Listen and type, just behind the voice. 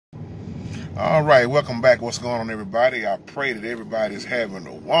All right, welcome back. What's going on, everybody? I pray that everybody's having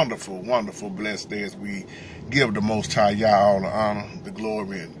a wonderful, wonderful, blessed day as we give the Most High Yah all the honor, the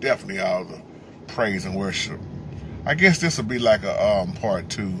glory, and definitely all the praise and worship. I guess this will be like a part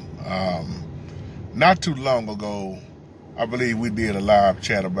two. Not too long ago, I believe we did a live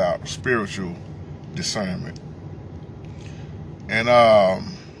chat about spiritual discernment. And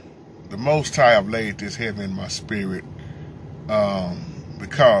the Most High have laid this heavy in my spirit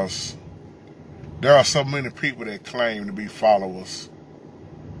because there are so many people that claim to be followers,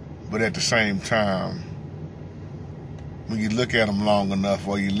 but at the same time, when you look at them long enough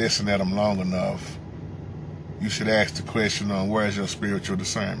or you listen at them long enough, you should ask the question on where's your spiritual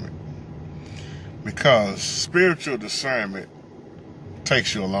discernment? Because spiritual discernment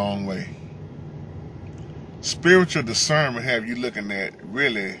takes you a long way. Spiritual discernment have you looking at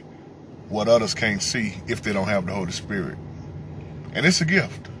really what others can't see if they don't have the Holy Spirit. And it's a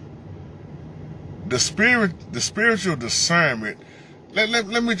gift. The spiritual discernment,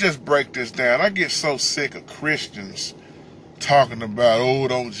 let me just break this down. I get so sick of Christians talking about, oh,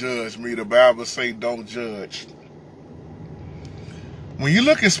 don't judge me. The Bible say don't judge. When you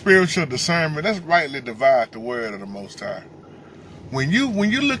look at spiritual discernment, that's rightly divide the word of the Most High. When you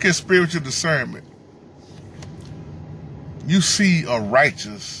look at spiritual discernment, you see a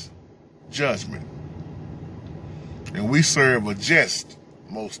righteous judgment. And we serve a just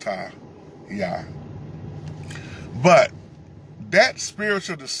Most High Yah. But that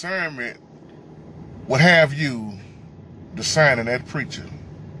spiritual discernment will have you discerning that preacher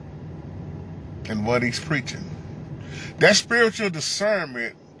and what he's preaching. That spiritual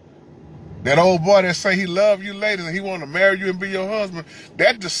discernment, that old boy that say he love you ladies and he want to marry you and be your husband,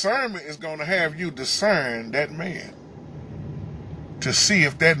 that discernment is going to have you discern that man to see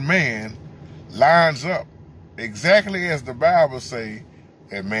if that man lines up exactly as the Bible say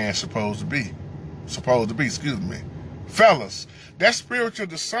that man's supposed to be, excuse me. Fellas, that spiritual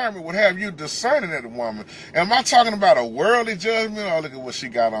discernment would have you discerning that woman. Am I talking about a worldly judgment? Oh, look at what she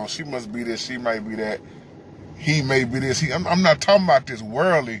got on. She must be this, she might be that. He may be this. I'm not talking about this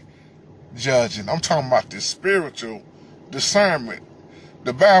worldly judging. I'm talking about this spiritual discernment.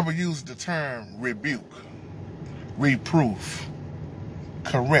 The Bible uses the term rebuke, reproof,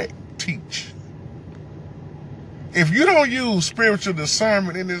 correct, teach. If you don't use spiritual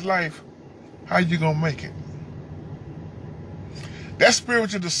discernment in this life, how you gonna make it? That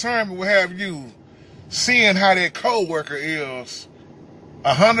spiritual discernment will have you seeing how that co-worker is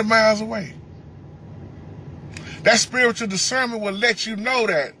 100 miles away. That spiritual discernment will let you know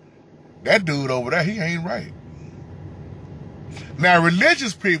that that dude over there, he ain't right. Now,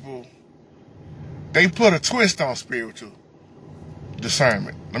 religious people, they put a twist on spiritual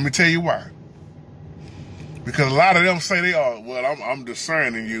discernment. Let me tell you why. Because a lot of them say they are, well, I'm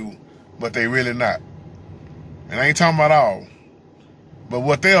discerning you, but they really not. And I ain't talking about all. But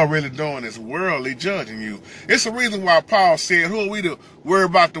what they are really doing is worldly judging you. It's the reason why Paul said, who are we to worry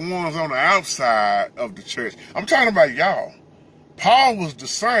about the ones on the outside of the church? I'm talking about y'all. Paul was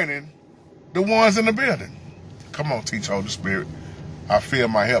discerning the ones in the building. Come on, teach Holy Spirit. I feel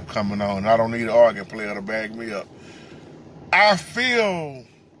my help coming on. I don't need an organ player to back me up. I feel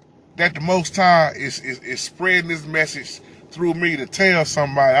that the Most High is spreading this message through me to tell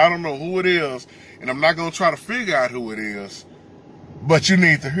somebody. I don't know who it is, and I'm not going to try to figure out who it is. But you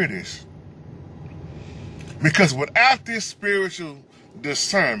need to hear this. Because without this spiritual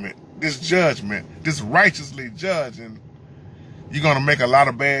discernment, this judgment, this righteously judging, you're going to make a lot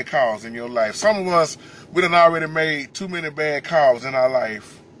of bad calls in your life. Some of us, we done already made too many bad calls in our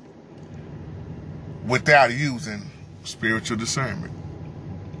life without using spiritual discernment.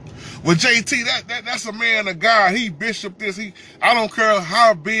 Well, JT, that's a man of God. He bishop this. I don't care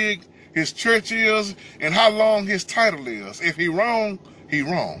how big his church is and how long his title is. If he wrong, he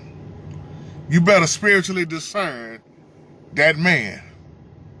wrong. You better spiritually discern that man.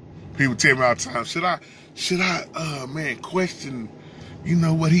 People tell me all the time, should I question,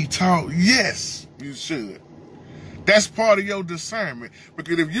 what he taught? Yes, you should. That's part of your discernment.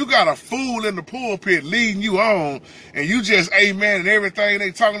 Because if you got a fool in the pulpit leading you on and you just amen and everything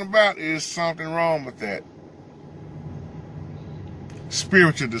they talking about, is something wrong with that.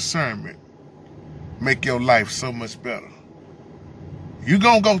 Spiritual discernment make your life so much better. You're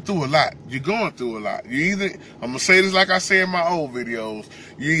going to go through a lot. You're going through a lot. I'm going to say this like I say in my old videos,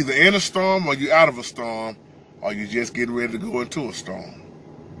 you're either in a storm or you're out of a storm, or you're just getting ready to go into a storm.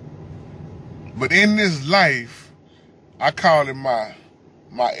 But in this life, I call it my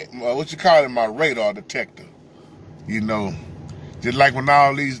radar detector. Just like when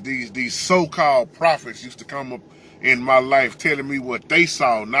all these so-called prophets used to come up in my life telling me what they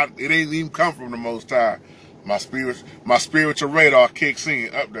saw. It ain't even come from the Most High. My spiritual radar kicks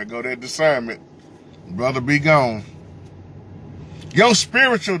in. Up there go that discernment. Brother, be gone. Your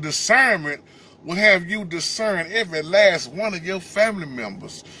spiritual discernment will have you discern every last one of your family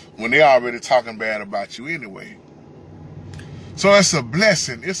members when they already talking bad about you anyway. So it's a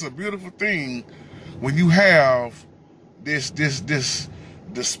blessing. It's a beautiful thing when you have the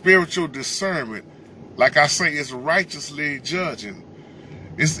spiritual discernment. Like I say, it's righteously judging.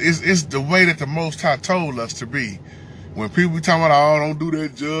 It's the way that the Most High told us to be. When people be talking about, oh, don't do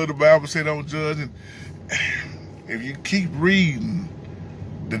that, judge, the Bible say don't judge. And if you keep reading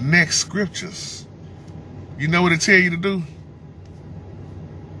the next scriptures, you know what it tell you to do?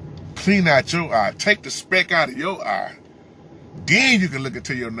 Clean out your eye. Take the speck out of your eye. Then you can look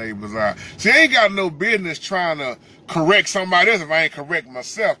into your neighbor's eye. See, I ain't got no business trying to correct somebody else if I ain't correct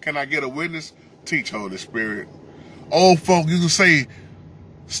myself. Can I get a witness? Teach, Holy Spirit. Old folk used to say,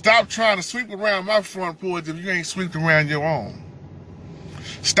 stop trying to sweep around my front porch if you ain't sweeped around your own.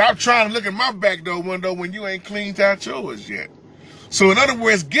 Stop trying to look at my back door window when you ain't cleaned out yours yet. So in other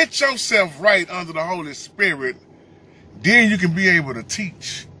words, get yourself right under the Holy Spirit. Then you can be able to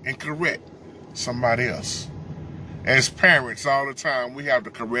teach and correct somebody else. As parents, all the time, we have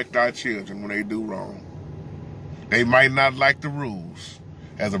to correct our children when they do wrong. They might not like the rules.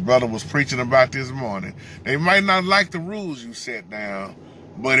 As a brother was preaching about this morning, they might not like the rules you set down,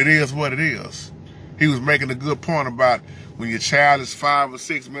 but it is what it is. He was making a good point about when your child is 5 or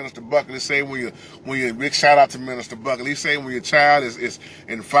 6, Minister Buckley say when you big shout out to Minister Buckley. He say when your child is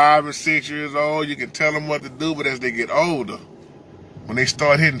in 5 and 6 years old, you can tell them what to do, but as they get older, when they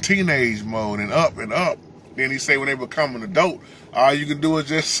start hitting teenage mode and up, then he say when they become an adult, all you can do is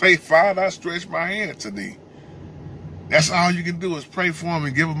just say, Father, I stretch my hand to thee. That's all you can do is pray for them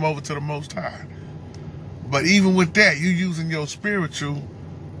and give them over to the Most High. But even with that, you're using your spiritual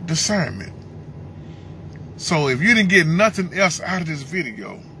discernment. So if you didn't get nothing else out of this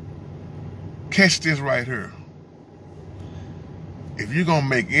video, catch this right here. If you're going to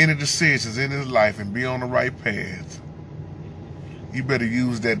make any decisions in this life and be on the right path, you better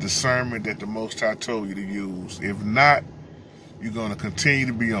use that discernment that the Most High told you to use. If not, you're going to continue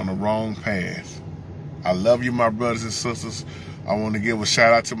to be on the wrong path. I love you, my brothers and sisters. I want to give a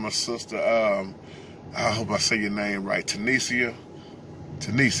shout out to my sister. I hope I say your name right, Tanisha.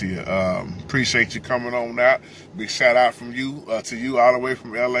 Appreciate you coming on out. Big shout out from you to you all the way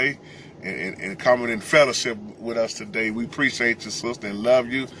from LA and coming in fellowship with us today. We appreciate you, sister, and love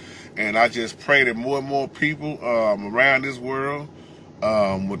you. And I just pray that more and more people around this world,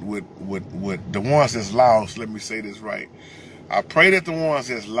 with the ones that's lost, let me say this right. I pray that the ones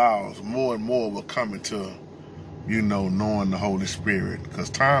that's lost, more and more will come into, knowing the Holy Spirit. Because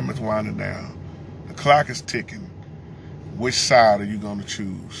time is winding down. The clock is ticking. Which side are you going to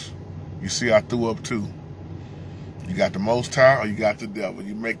choose? You see, I threw up 2. You got the Most High or you got the devil.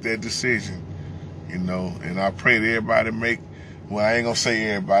 You make that decision, And I pray that everybody make, well, I ain't going to say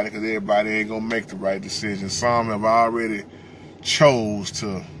everybody because everybody ain't going to make the right decision. Some have already chose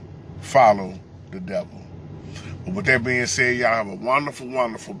to follow the devil. But with that being said, y'all have a wonderful,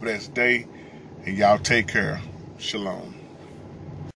 wonderful, blessed day. And y'all take care. Shalom.